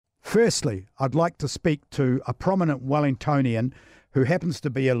Firstly, I'd like to speak to a prominent Wellingtonian who happens to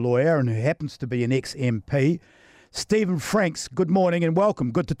be a lawyer and who happens to be an ex-MP. Stephen Franks, good morning and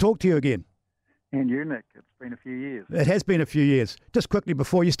welcome. Good to talk to you again. And you, Nick. It's been a few years. It has been a few years. Just quickly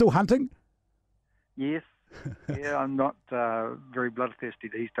before, you still hunting? Yes. Yeah, I'm not very bloodthirsty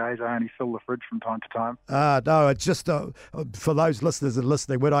these days. I only fill the fridge from time to time. No, it's just for those listeners and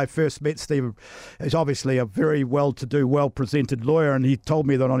listening, when I first met Stephen, he's obviously a very well-to-do, well-presented lawyer, and he told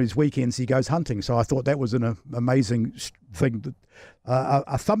me that on his weekends he goes hunting. So I thought that was an amazing thing,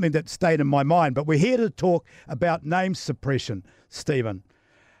 something that stayed in my mind. But we're here to talk about name suppression, Stephen.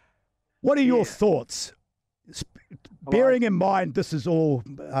 What are your thoughts? Bearing in mind this is all...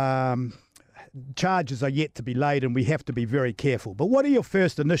 charges are yet to be laid and we have to be very careful. But what are your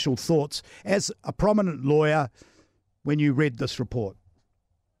first initial thoughts as a prominent lawyer when you read this report?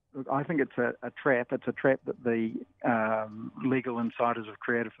 Look, I think it's a trap. It's a trap that the legal insiders have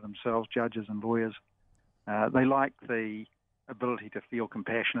created for themselves, judges and lawyers. They like the ability to feel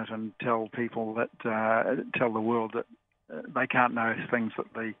compassionate and tell people that, tell the world that they can't know things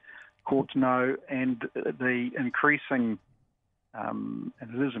that the courts know, and the increasing and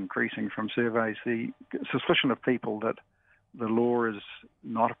it is increasing from surveys, the suspicion of people that the law is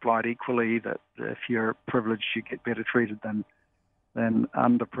not applied equally, that if you're privileged you get better treated than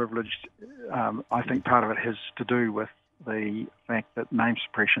underprivileged. I think part of it has to do with the fact that name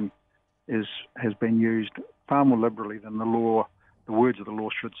suppression has been used far more liberally than the words of the law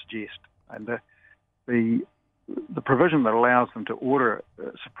should suggest. And the provision that allows them to order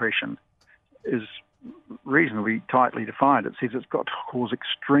suppression is reasonably tightly defined. It says it's got to cause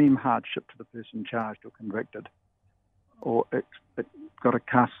extreme hardship to the person charged or convicted, or it's got to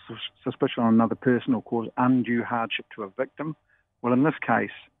cast suspicion on another person or cause undue hardship to a victim. Well, in this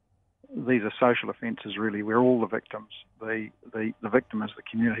case, these are social offences, really. We're all the victims. The victim is the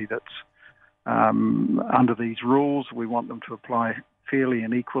community that's under these rules. We want them to apply fairly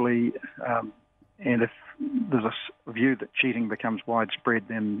and equally, and if there's a view that cheating becomes widespread,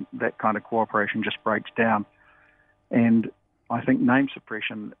 then that kind of cooperation just breaks down. And I think name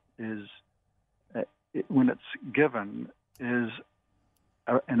suppression is, when it's given, is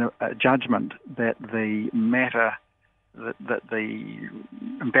a judgment that the matter, that the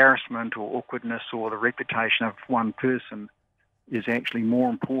embarrassment or awkwardness or the reputation of one person is actually more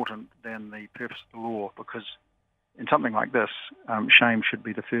important than the purpose of the law, because in something like this, shame should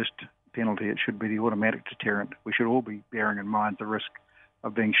be the first penalty. It should be the automatic deterrent. We should all be bearing in mind the risk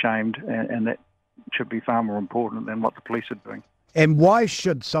of being shamed, and that should be far more important than what the police are doing. And why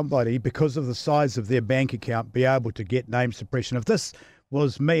should somebody, because of the size of their bank account, be able to get name suppression? If this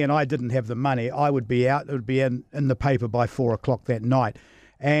was me and I didn't have the money, I would be out. It would be in the paper by 4 o'clock that night.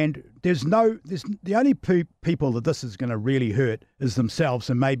 And there's the only people that this is going to really hurt is themselves,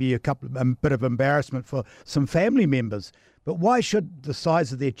 and maybe a bit of embarrassment for some family members. But why should the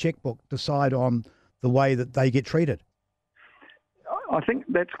size of their checkbook decide on the way that they get treated? I think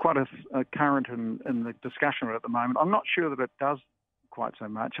that's quite a current in the discussion at the moment. I'm not sure that it does quite so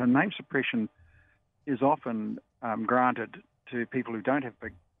much. And name suppression is often granted to people who don't have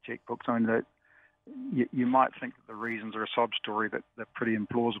big checkbooks. I mean, that you might think that the reasons are a sob story, that they're pretty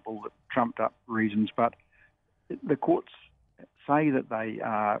implausible, that trumped up reasons, but the courts say that they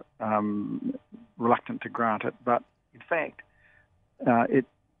are reluctant to grant it, but in fact, it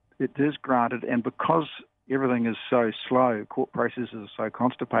is granted, and because everything is so slow, court processes are so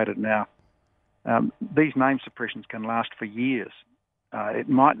constipated now, these name suppressions can last for years. It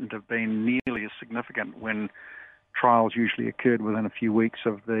mightn't have been nearly as significant when trials usually occurred within a few weeks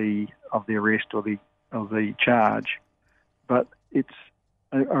of the arrest or the charge, but it's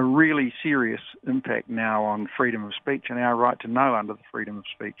a really serious impact now on freedom of speech and our right to know under the freedom of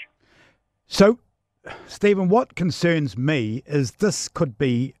speech. So, Stephen, what concerns me is this could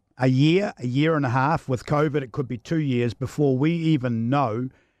be a year and a half. With COVID, it could be 2 years before we even know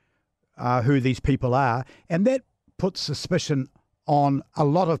who these people are, and that puts suspicion on a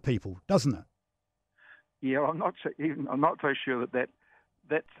lot of people, doesn't it? Yeah, I'm not so sure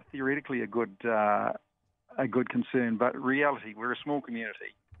that's theoretically a good concern, but in reality, we're a small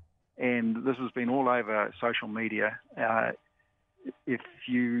community, and this has been all over social media. If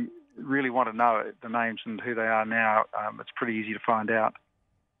you really want to know the names and who they are now, it's pretty easy to find out.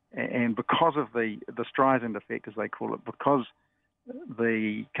 And because of the Streisand effect, as they call it, because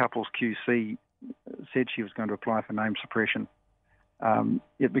the couple's QC said she was going to apply for name suppression,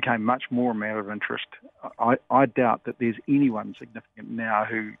 it became much more a matter of interest. I doubt that there's anyone significant now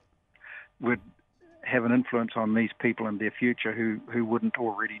who would have an influence on these people and their future who wouldn't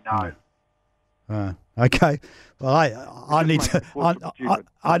already know. Okay. Well, I need to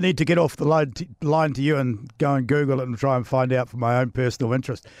I need to get off the line to you and go and Google it and try and find out for my own personal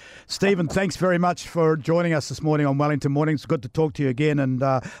interest. Stephen, thanks very much for joining us this morning on Wellington Mornings. Good to talk to you again, and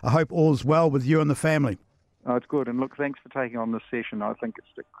I hope all's well with you and the family. Oh, it's good. And look, thanks for taking on this session. I think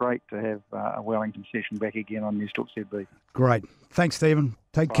it's great to have a Wellington session back again on News Talk ZB. Great. Thanks, Stephen.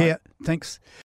 Take care. Thanks.